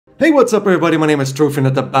Hey, what's up everybody, my name is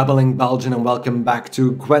Trofinat the Babbling Belgian and welcome back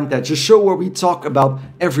to Gwent, a show where we talk about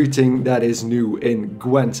everything that is new in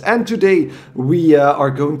Gwent. And today we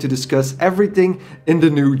are going to discuss everything in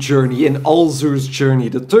the new journey, in Alzur's journey,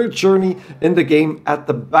 the third journey in the game, at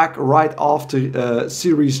the back right after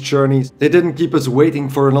Ciri's journey. They didn't keep us waiting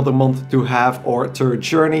for another month to have our third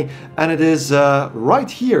journey, and it is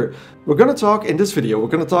right here. We're going to talk in this video, we're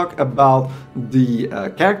going to talk about the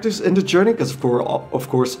characters in the journey, because of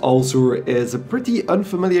course Alzur is a pretty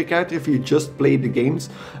unfamiliar character if you just played the games,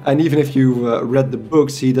 and even if you read the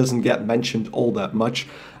books he doesn't get mentioned all that much.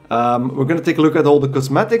 We're going to take a look at all the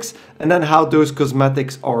cosmetics and then how those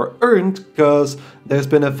cosmetics are earned, because there's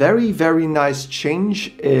been a very nice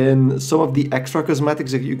change in some of the extra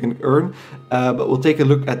cosmetics that you can earn, but we'll take a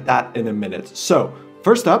look at that in a minute. So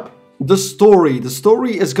first up, the story. The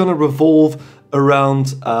story is going to revolve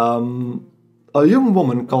around a young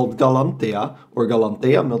woman called Galanthea, or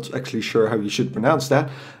Galanthea, I'm not actually sure how you should pronounce that.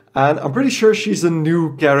 And I'm pretty sure she's a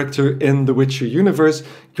new character in the Witcher universe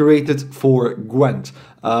created for Gwent.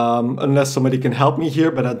 Unless somebody can help me here,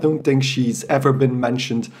 but I don't think she's ever been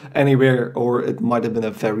mentioned anywhere, or it might have been a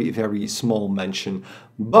very small mention.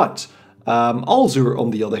 But Alzur, on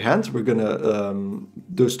the other hand, we're gonna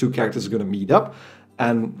those two characters are gonna meet up.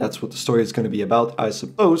 And that's what the story is going to be about, I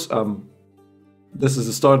suppose. This is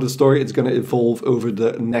the start of the story. It's going to evolve over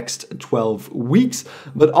the next 12 weeks.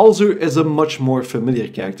 But Alzur is a much more familiar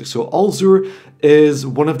character. So Alzur is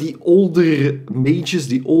one of the older mages,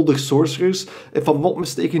 the older sorcerers. If I'm not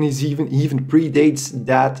mistaken, he even predates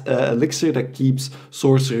that elixir that keeps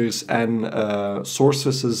sorcerers and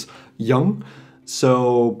sorceresses young.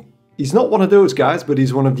 So he's not one of those guys, but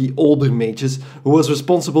he's one of the older mages who was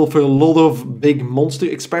responsible for a lot of big monster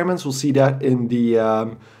experiments. We'll see that in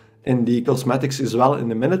the cosmetics as well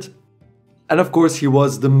in a minute. And of course, he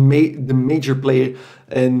was the major player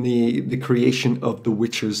in the creation of the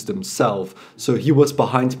Witchers themselves. So he was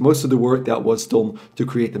behind most of the work that was done to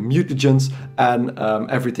create the mutagens and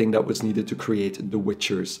everything that was needed to create the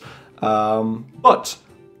Witchers. But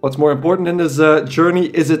what's more important in this journey,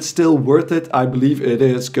 is it still worth it? I believe it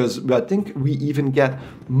is, because I think we even get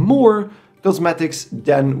more cosmetics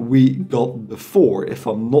than we got before, if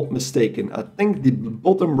I'm not mistaken. I think the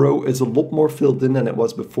bottom row is a lot more filled in than it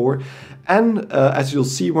was before. And as you'll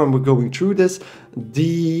see when we're going through this,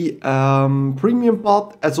 the premium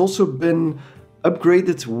path has also been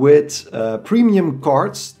upgraded with premium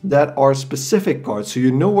cards that are specific cards, so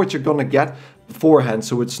you know what you're gonna get beforehand,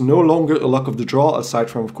 so it's no longer a luck of the draw, aside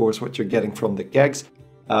from of course what you're getting from the kegs.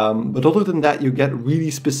 But other than that, you get really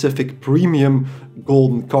specific premium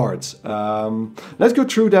golden cards. Let's go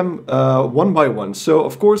through them one by one. So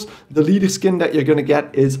of course the leader skin that you're gonna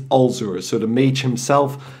get is Alzur, so the mage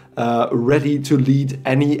himself, ready to lead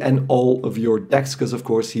any and all of your decks, because of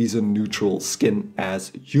course he's a neutral skin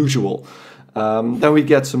as usual. Then we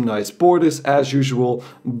get some nice borders as usual,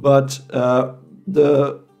 but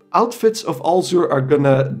the outfits of Alzur are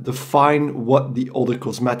gonna define what the other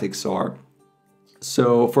cosmetics are.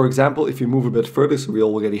 So for example, if you move a bit further, so we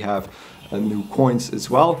already have new coins as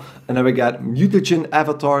well, and then we got mutagen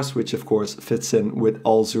avatars, which of course fits in with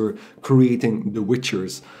Alzur creating the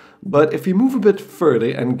Witchers. But if we move a bit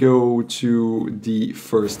further and go to the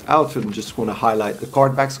first outfit, I just want to highlight the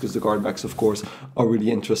card backs, because the card backs of course are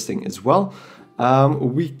really interesting as well.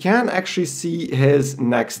 We can actually see his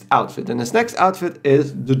next outfit, and his next outfit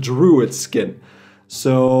is the Druid skin.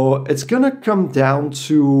 So it's gonna come down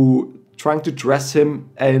to trying to dress him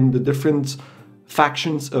in the different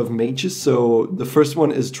factions of mages. So the first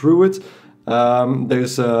one is Druid.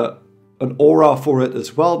 There's an aura for it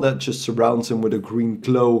as well that just surrounds him with a green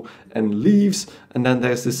glow and leaves, and then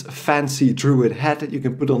there's this fancy Druid hat that you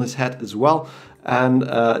can put on his head as well, and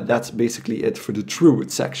that's basically it for the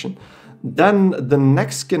Druid section. Then the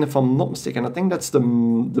next skin, if I'm not mistaken, I think that's the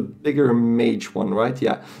bigger mage one, right?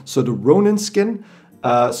 Yeah. So the Ronin skin.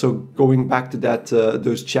 So going back to that,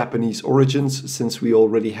 those Japanese origins, since we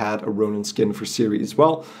already had a Ronin skin for Ciri as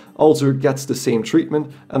well, Alzur gets the same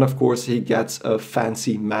treatment, and of course he gets a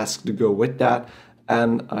fancy mask to go with that.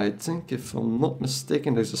 And I think, if I'm not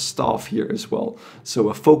mistaken, there's a staff here as well. So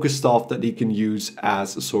a focus staff that he can use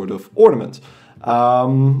as a sort of ornament.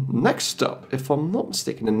 Next up, if I'm not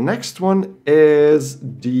mistaken, the next one is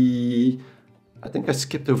the... I think I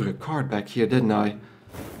skipped over a card back here, didn't I?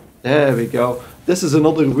 There we go. This is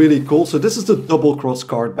another really cool. So this is the double cross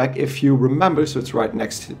card back, if you remember. So it's right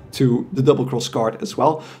next to the double cross card as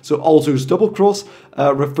well. So Alzur's double cross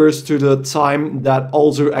refers to the time that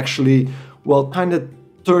Alzur actually, well, kind of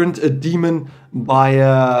turned a demon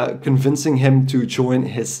by convincing him to join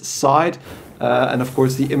his side. And of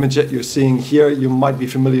course, the image that you're seeing here, you might be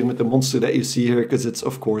familiar with the monster that you see here, because it's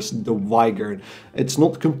of course the Wyvern. It's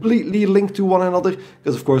not completely linked to one another,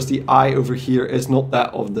 because of course the eye over here is not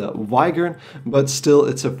that of the Wyvern, but still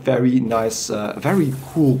it's a very nice, very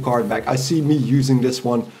cool card back. I see me using this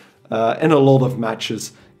one in a lot of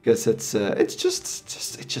matches, because it's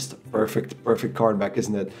just a perfect card back,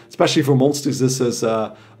 isn't it? Especially for monsters, this is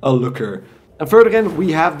a looker. And further in,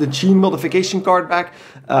 we have the gene modification card back.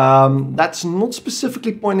 That's not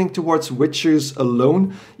specifically pointing towards Witchers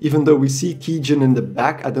alone, even though we see Keygen in the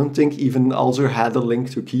back. I don't think even Alzur had a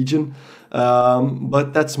link to Keygen.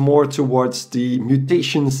 But that's more towards the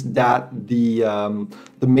mutations that the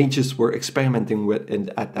mages were experimenting with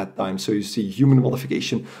at that time. So you see human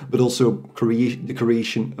modification, but also the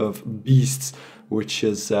creation of beasts, which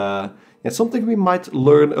is something we might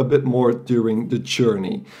learn a bit more during the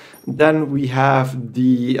journey. Then we have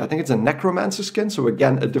I think it's a necromancer skin, so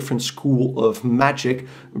again a different school of magic,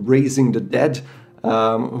 raising the dead,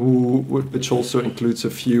 which also includes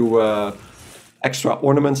a few extra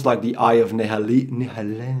ornaments like the Eye of Nehalini,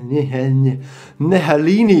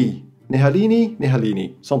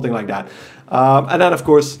 something like that. And then of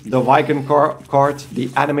course the Wyvern card, the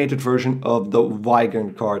animated version of the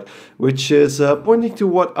Wyvern card, which is pointing to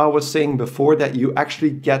what I was saying before, that you actually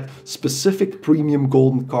get specific premium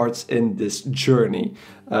golden cards in this journey.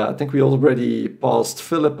 I think we already passed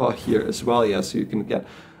Philippa here as well, yeah, so you can get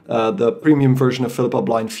the premium version of Philippa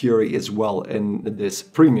Blind Fury as well in this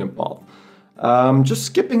premium path. Just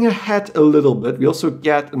skipping ahead a little bit, we also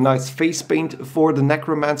get a nice face paint for the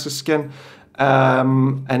Necromancer skin.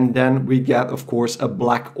 And then we get, of course, a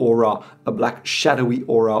black aura, a black shadowy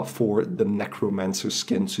aura for the Necromancer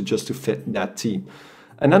skin, so just to fit that team.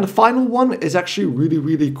 And then the final one is actually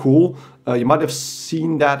really cool. You might have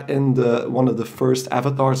seen that in one of the first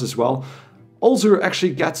avatars as well. Alzur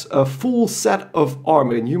actually gets a full set of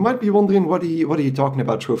armor, and you might be wondering, what are you talking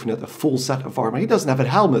about, TrophyNet? A full set of armor? He doesn't have a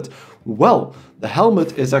helmet. Well, the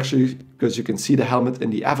helmet is actually, because you can see the helmet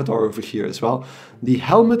in the avatar over here as well, the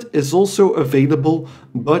helmet is also available,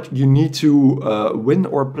 but you need to win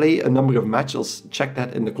or play a number of matches. I'll check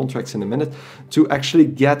that in the contracts in a minute, to actually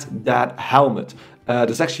get that helmet.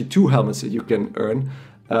 There's actually 2 helmets that you can earn.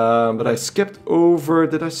 But I skipped over,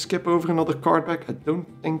 did I skip over another card back? I don't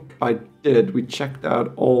think I did. We checked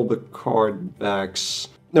out all the card backs.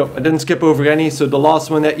 No, I didn't skip over any. So the last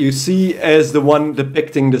one that you see is the one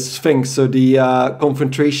depicting the Sphinx. So the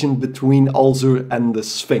confrontation between Alzur and the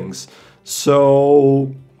Sphinx.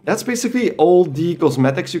 So that's basically all the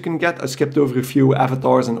cosmetics you can get. I skipped over a few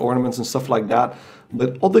avatars and ornaments and stuff like that.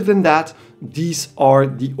 But other than that, these are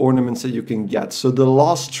the ornaments that you can get. So the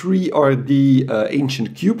last 3 are the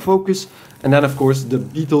Ancient Cube Focus, and then of course the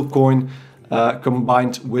Beetle Coin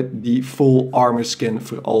combined with the full armor skin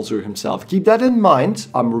for Alzur himself. Keep that in mind.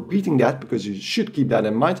 I'm repeating that because you should keep that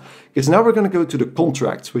in mind, because now we're going to go to the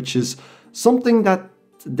contracts, which is something that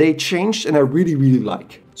they changed and I really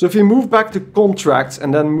like. So if you move back to contracts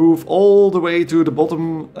and then move all the way to the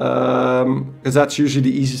bottom, because that's usually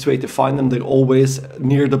the easiest way to find them. They're always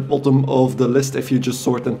near the bottom of the list if you just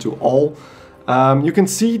sort them to all. You can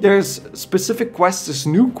see there's specific quests, there's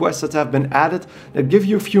new quests that have been added that give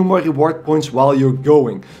you a few more reward points while you're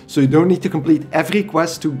going. So you don't need to complete every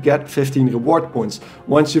quest to get 15 reward points.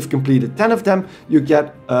 Once you've completed 10 of them, you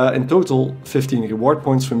get in total 15 reward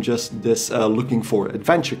points from just this looking for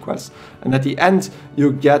adventure quest. And at the end,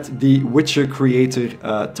 you get the Witcher Creator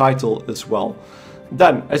title as well.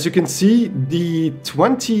 Then, as you can see, the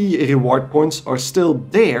 20 reward points are still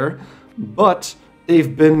there, but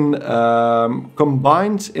they've been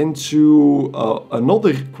combined into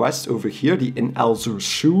another quest over here, the In Alzur's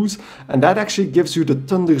Shoes, and that actually gives you the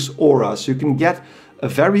Thunder's Aura, so you can get a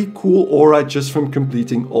very cool aura just from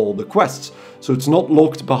completing all the quests. So it's not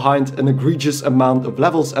locked behind an egregious amount of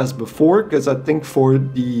levels as before, because I think for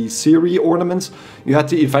the Ciri ornaments, you had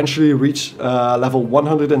to eventually reach level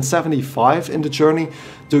 175 in the journey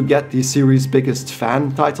to get the Ciri's Biggest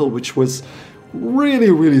Fan title, which was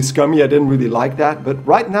really scummy. I didn't really like that. But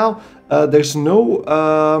right now, there's not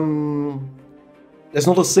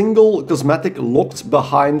a single cosmetic locked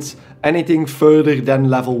behind anything further than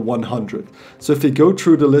level 100. So if you go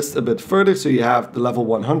through the list a bit further, so you have the level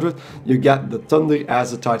 100, you get the Thunder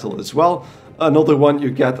as a title as well. Another one you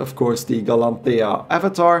get, of course, the Galanthea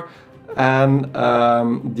avatar and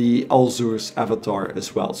the Alzur's avatar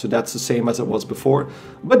as well. So that's the same as it was before.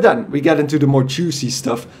 But then we get into the more juicy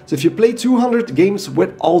stuff. So if you play 200 games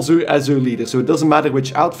with Alzur as your leader, so it doesn't matter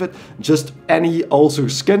which outfit, just any Alzur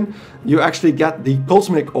skin, you actually get the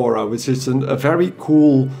Cosmic Aura, which is a very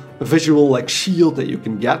cool visual like shield that you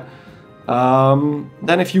can get.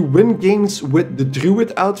 Then if you win games with the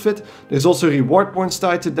Druid outfit, there's also reward points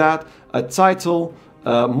tied to that, a title,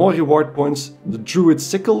 more reward points, the Druid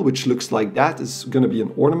sickle, which looks like that, is going to be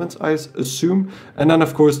an ornament, I assume. And then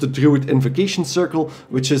of course the Druid invocation circle,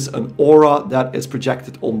 which is an aura that is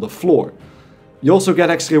projected on the floor. You also get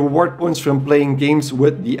extra reward points from playing games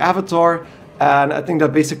with the avatar. And I think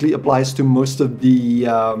that basically applies to most of the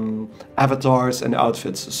avatars and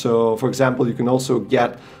outfits. So, for example, you can also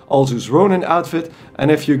get Alzur's Ronin outfit.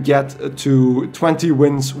 And if you get to 20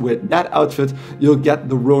 wins with that outfit, you'll get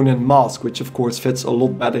the Ronin mask, which of course fits a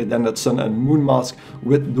lot better than that Sun and Moon mask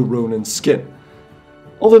with the Ronin skin.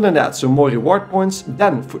 Other than that, so more reward points.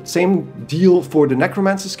 Then, same deal for the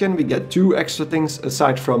Necromancer skin. We get 2 extra things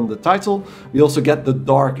aside from the title. We also get the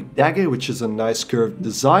Dark Dagger, which is a nice curved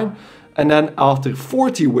design. And then after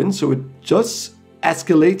 40 wins, so it does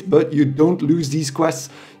escalate, but you don't lose these quests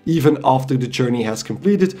even after the journey has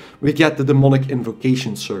completed, we get the Demonic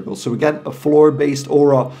Invocation Circle. So we get a floor-based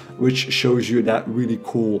aura, which shows you that really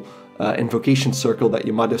cool invocation circle that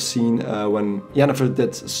you might have seen when Yennefer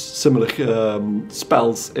did similar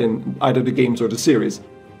spells in either the games or the series.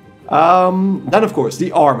 Then of course,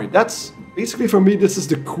 the armor. That's basically, for me, this is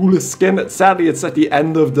the coolest skin. Sadly, it's at the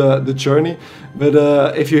end of the journey. But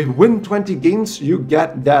if you win 20 games, you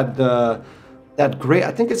get that that gray.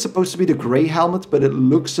 I think it's supposed to be the gray helmet, but it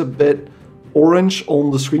looks a bit orange on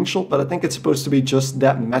the screenshot. But I think it's supposed to be just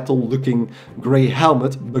that metal-looking gray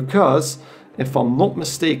helmet, because if I'm not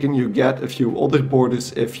mistaken, you get a few other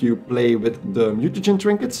borders if you play with the mutagen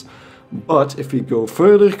trinkets. But if we go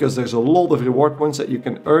further, because there's a lot of reward points that you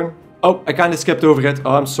can earn. Oh, I kind of skipped over it.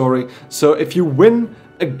 Oh, I'm sorry. So if you win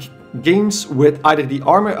games with either the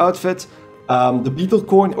armor outfit, the beetle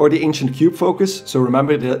coin, or the ancient cube focus, so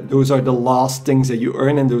remember that those are the last things that you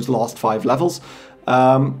earn in those last 5 levels,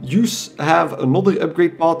 you have another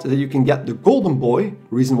upgrade path that you can get the golden boy.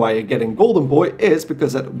 Reason why you're getting golden boy is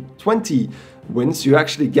because at 20 wins you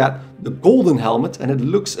actually get the golden helmet, and it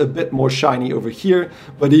looks a bit more shiny over here,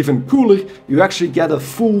 but even cooler, you actually get a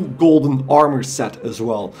full golden armor set as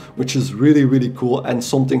well, which is really cool and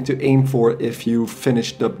something to aim for if you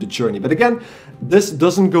finished up the journey. But again, this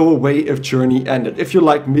doesn't go away if journey ended. If you're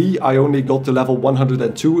like me, I only got to level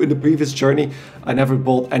 102 in the previous journey. I never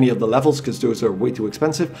bought any of the levels because those are way too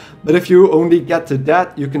expensive. But if you only get to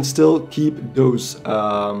that, you can still keep those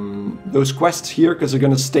quests here, because they're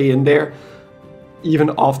gonna stay in there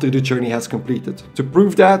even after the journey has completed. To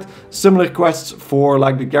prove that, similar quests for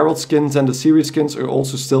like the Geralt skins and the Ciri skins are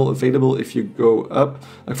also still available if you go up.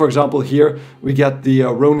 Like for example here, we get the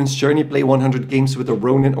Ronin's Journey, play 100 games with a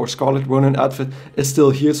Ronin or Scarlet Ronin outfit, is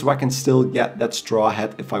still here, so I can still get that straw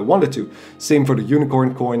hat if I wanted to. Same for the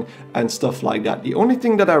Unicorn coin and stuff like that. The only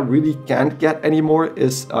thing that I really can't get anymore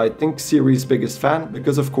is, I think, Ciri's biggest fan,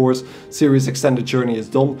 because of course Ciri's extended journey is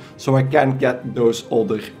done, so I can't get those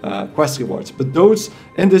other quest rewards. But those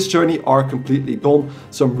in this journey are completely done,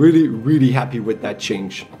 so I'm really happy with that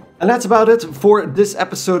change. And that's about it for this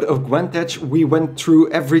episode of Gwent. We went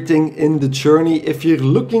through everything in the journey. If you're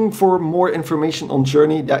looking for more information on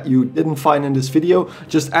Journey that you didn't find in this video,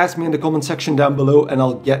 just ask me in the comment section down below and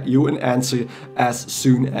I'll get you an answer as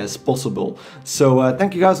soon as possible. So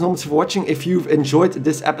thank you guys so much for watching. If you've enjoyed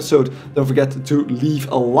this episode, don't forget to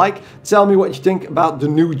leave a like. Tell me what you think about the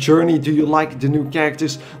new Journey. Do you like the new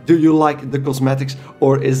characters? Do you like the cosmetics?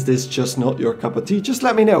 Or is this just not your cup of tea? Just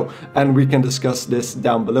let me know and we can discuss this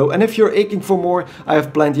down below. And if you're aching for more, I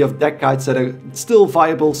have plenty of deck guides that are still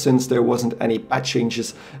viable, since there wasn't any patch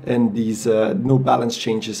changes in these, no balance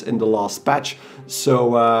changes in the last patch.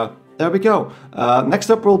 So there we go. Next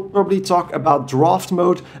up, we'll probably talk about draft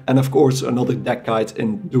mode and of course another deck guide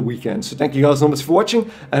in the weekend. So thank you guys so much for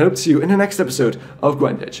watching, and I hope to see you in the next episode of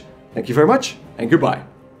Gwent. Thank you very much and goodbye.